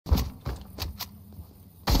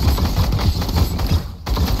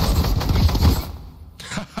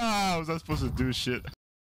not supposed to do shit.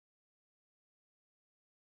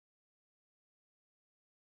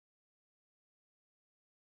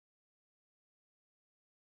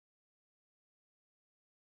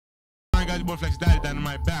 Alright guys, your boy Flex Daddy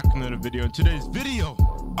Dynamite back with another video. In today's video,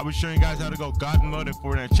 I'll be showing you guys how to go God mode in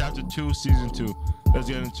Fortnite Chapter 2, Season 2. Let's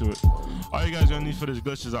get into it. All you guys gonna need for this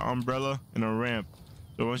glitch is an umbrella and a ramp.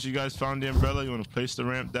 So once you guys found the umbrella, you want to place the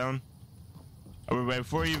ramp down. But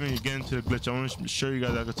before you even get into the glitch, I want to show you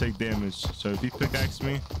guys how to take damage. So if you pickaxe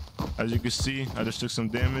me, as you can see, I just took some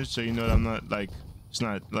damage, so you know that I'm not like, it's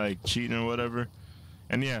not like cheating or whatever.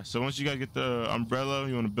 And yeah, so once you guys get the umbrella,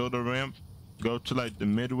 you want to build a ramp. Go to like the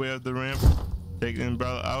midway of the ramp, take the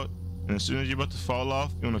umbrella out, and as soon as you're about to fall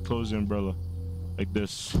off, you want to close the umbrella like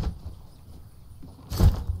this.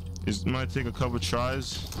 It might take a couple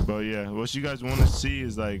tries, but yeah, what you guys want to see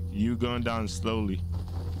is like you going down slowly.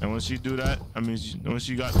 And once you do that, once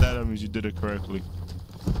you got that, that means you did it correctly.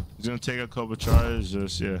 It's gonna take a couple tries.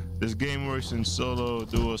 Just yeah, this game works in solo,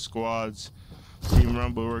 duo, squads, team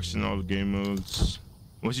rumble, works in all the game modes.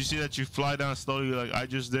 Once you see that you fly down slowly like I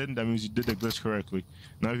just did, that means you did the glitch correctly.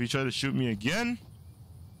 Now if you try to shoot me again,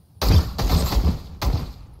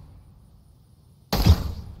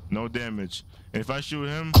 no damage. And if I shoot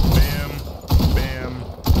him, bam, bam,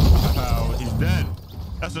 pow, he's dead.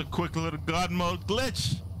 That's a quick little God mode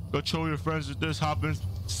glitch. Go troll your friends with this, hop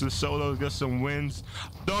into solo, get some wins.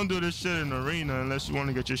 Don't do this shit in arena unless you want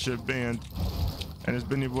to get your shit banned. And it's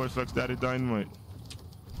been your boy Flex Daddy Dynamite.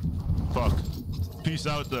 Fuck. Peace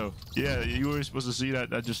out though. Yeah, you were supposed to see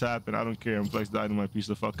that. That just happened. I don't care. I'm Flex Dynamite. Peace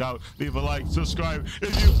the fuck out. Leave a like, subscribe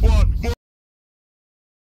if you want more.